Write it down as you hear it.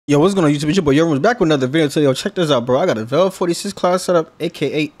Yo, what's going on YouTube? It's your boy YoRumors back with another video. So yo, check this out, bro. I got a VEL 46 class setup,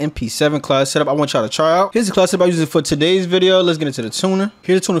 aka MP7 class setup. I want y'all to try out. Here's the class setup I use it for today's video. Let's get into the tuner.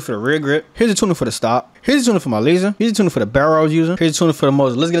 Here's the tuner for the rear grip. Here's the tuner for the stop. Here's the tuner for my laser. Here's the tuner for the barrel I was using. Here's the tuner for the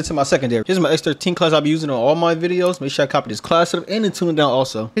muzzle. Let's get into my secondary. Here's my X13 class I'll be using on all my videos. Make sure I copy this class setup and the tuner down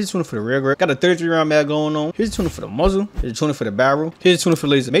also. Here's the tuner for the rear grip. Got a 33 round mag going on. Here's the tuner for the muzzle. Here's the tuner for the barrel. Here's the tuner for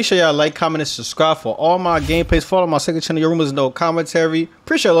the laser. Make sure y'all like, comment, and subscribe for all my gameplays. Follow my second channel, YoRumors No Commentary.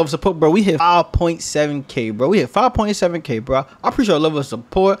 Appreciate your love and support, bro. We hit 5.7K, bro. We hit 5.7K, bro. I appreciate your love and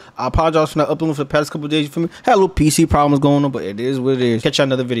support. I apologize for not uploading for the past couple days. You feel me? Had a little PC problems going on, but it is what it is. Catch y'all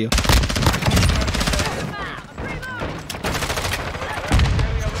another video.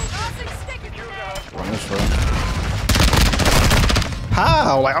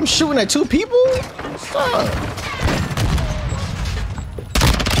 How? Like, I'm shooting at two people? What's up?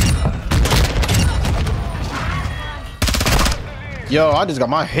 Yo, I just got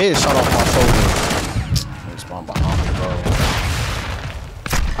my head shot off my shoulder. Let me spawn behind me, bro.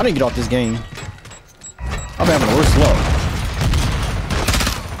 I didn't get off this game. I've been having the worst luck.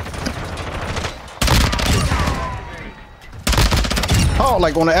 Oh,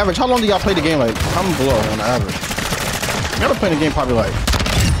 like on the average, how long do y'all play the game? Like, I'm below on the average. Y'all been playing the game probably like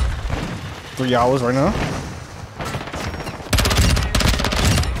 3 hours right now.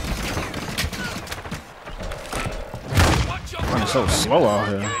 I'm so slow out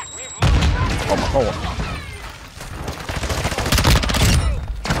here. Oh my god.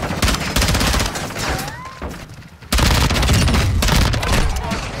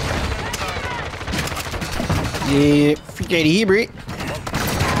 Yeah, forget the hybrid.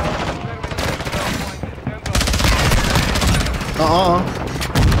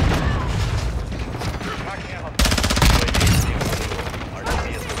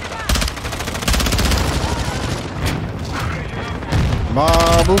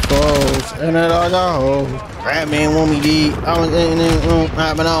 Marble clothes, and then I got hoes. Batman want me deep. I was in the room,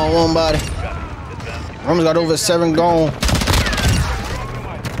 hopping on one body. Roman's got over 7 gone.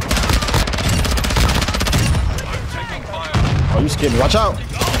 Oh, you scared me. Watch out.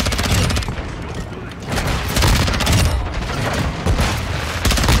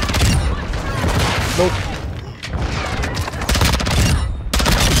 Nope.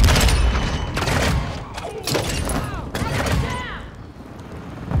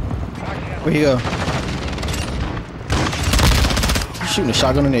 Where he go? He's shooting a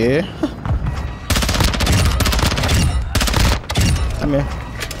shotgun in the air. Come here.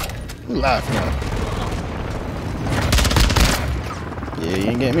 You laughing at? Yeah, you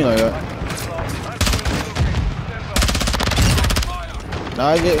ain't getting me like that.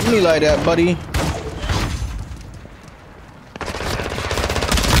 Nah, you get me like that, buddy.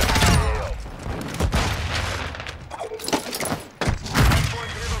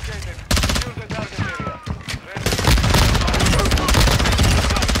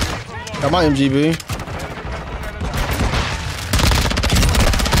 Got my MGB.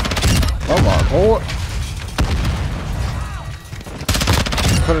 Oh my god.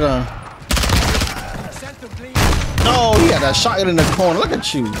 Put it on. No, he had that shotgun in the corner. Look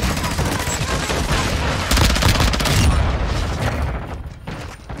at you.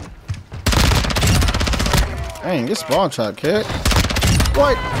 Dang, get spawn trap, kid.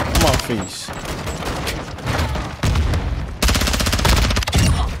 What? My face.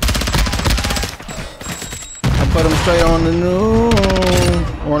 Put him straight on the new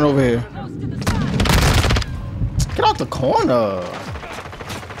one over here. Get out the corner.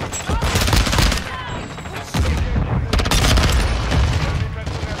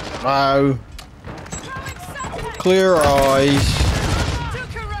 Wow. Clear eyes.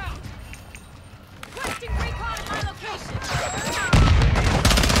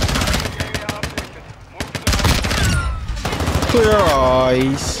 Clear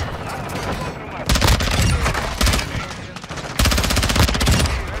eyes.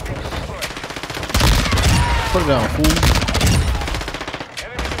 Put it down, fool.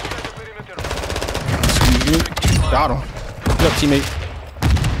 Excuse me. Got him. Good up, teammate.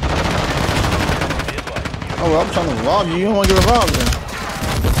 Oh, well, I'm trying to rob you. You don't want to get robbed then.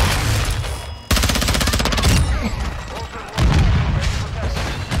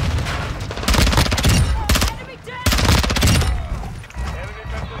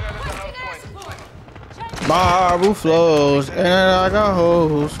 Marble flows, and I got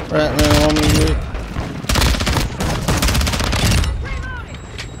hoes. Batman on me with.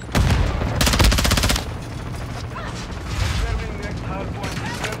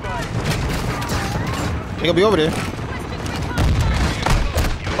 They gonna be over there.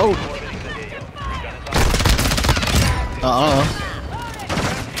 Oh.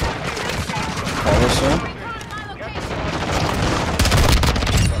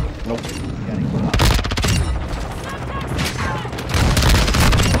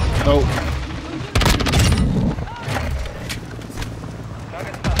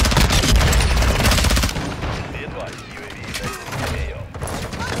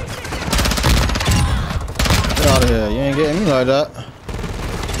 Get out of here. You ain't getting me like that.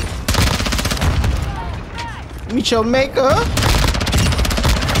 Meet your maker.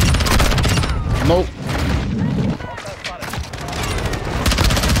 Nope.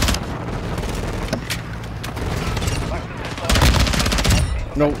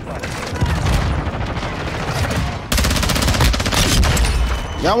 Nope.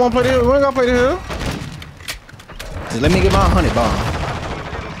 Y'all wanna play the hill? We ain't gonna play the hill. Just let me get my 100 bomb.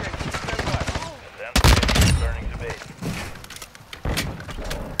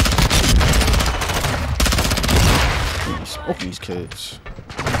 Smoke these kids.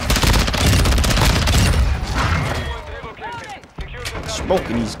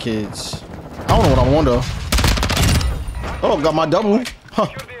 Smoking these kids. I don't know what I want though. Oh, got my double. Huh.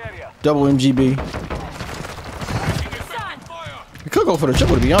 Double MGB. We could go for the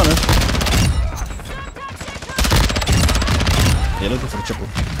triple to be honest. Yeah, let's go for the triple.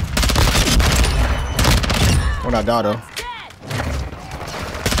 When I die though.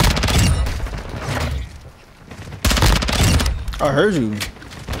 I heard you.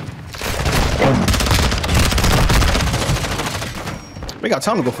 We got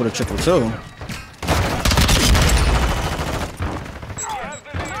time to go for the triple too.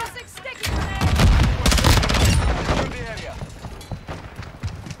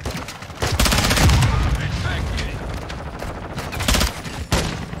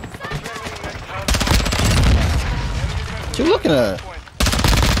 What you looking at?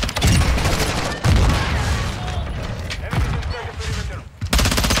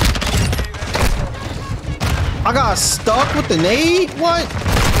 I got stuck with the nade? What?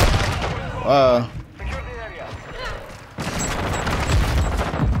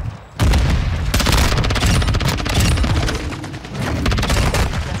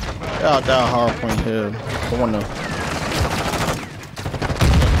 Out that hard point here. I wanna.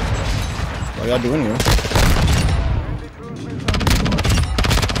 What y'all doing here?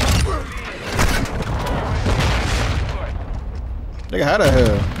 Nigga had a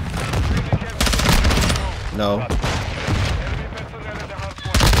hill. No.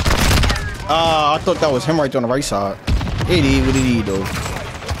 I thought that was him right there on the right side. It is what it is though.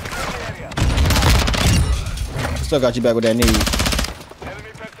 Still got you back with that knee.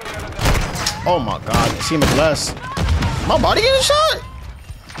 Oh my god, you see him at the last. My body getting shot?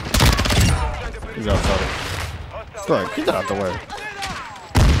 He's outside. Good, get that out the way.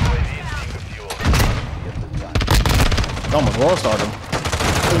 Almost raw started.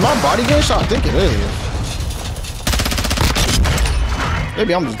 Is my body getting shot? I think it is.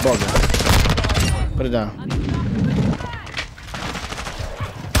 Maybe I'm just bugging. Put it down.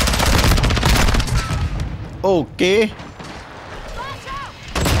 Okay.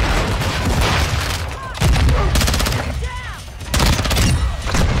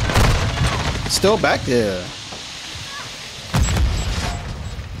 Still back there.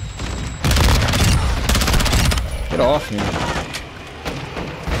 Get off me.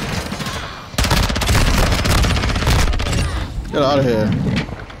 Get out of here.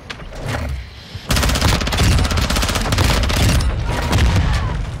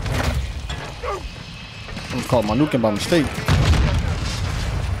 I caught my nuking by mistake.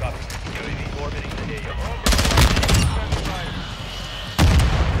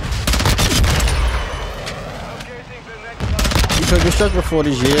 You took your stretch before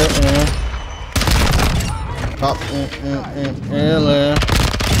this year and pop and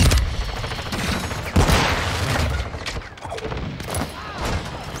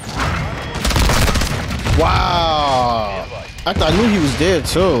wow! I thought I knew he was dead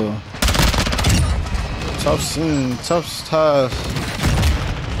too. Tough scene, tough stuff.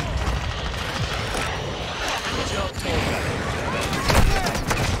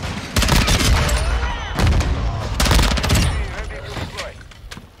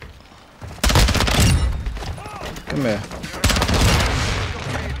 Come here.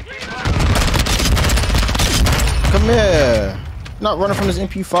 Come here. Not running from this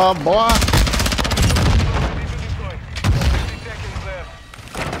MP5, boy.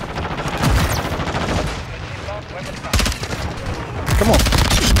 Come on.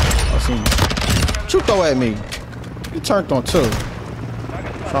 I seen you. What you throw at me? You turned on too.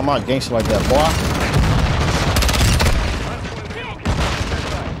 Try my gangster like that, boy.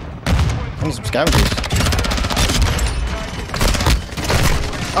 I need some scavengers.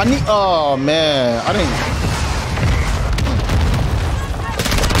 I need. Oh man, I didn't.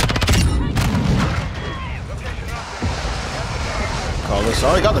 Call this. I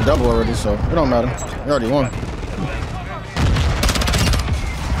already got the double already, so it don't matter. We already won.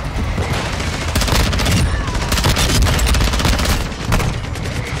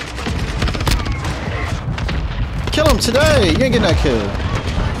 today. You ain't getting that kill.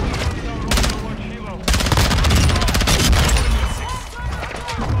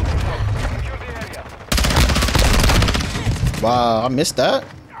 Wow, I missed that.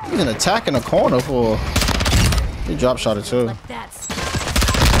 He's an attack in the corner for. He drop shot it too.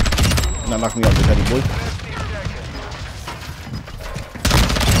 Not knock me off the heady boy.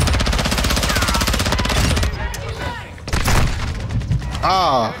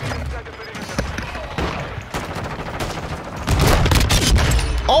 Ah.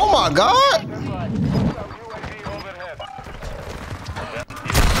 Oh my God.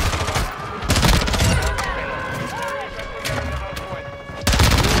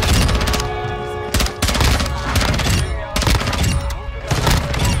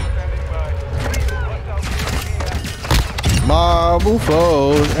 Marble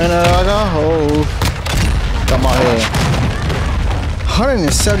flows and I got hoes. Got my head.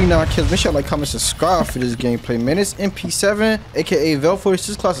 179 kills. Make sure you like, comment, subscribe for this gameplay, man. It's MP7, aka Vel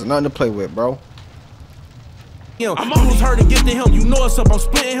 46 class is nothing to play with, bro. I'm almost hurt to get to him. You know it's up. I'm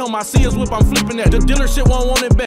splitting him. I see his whip. I'm flipping that. The dealership won't want it back.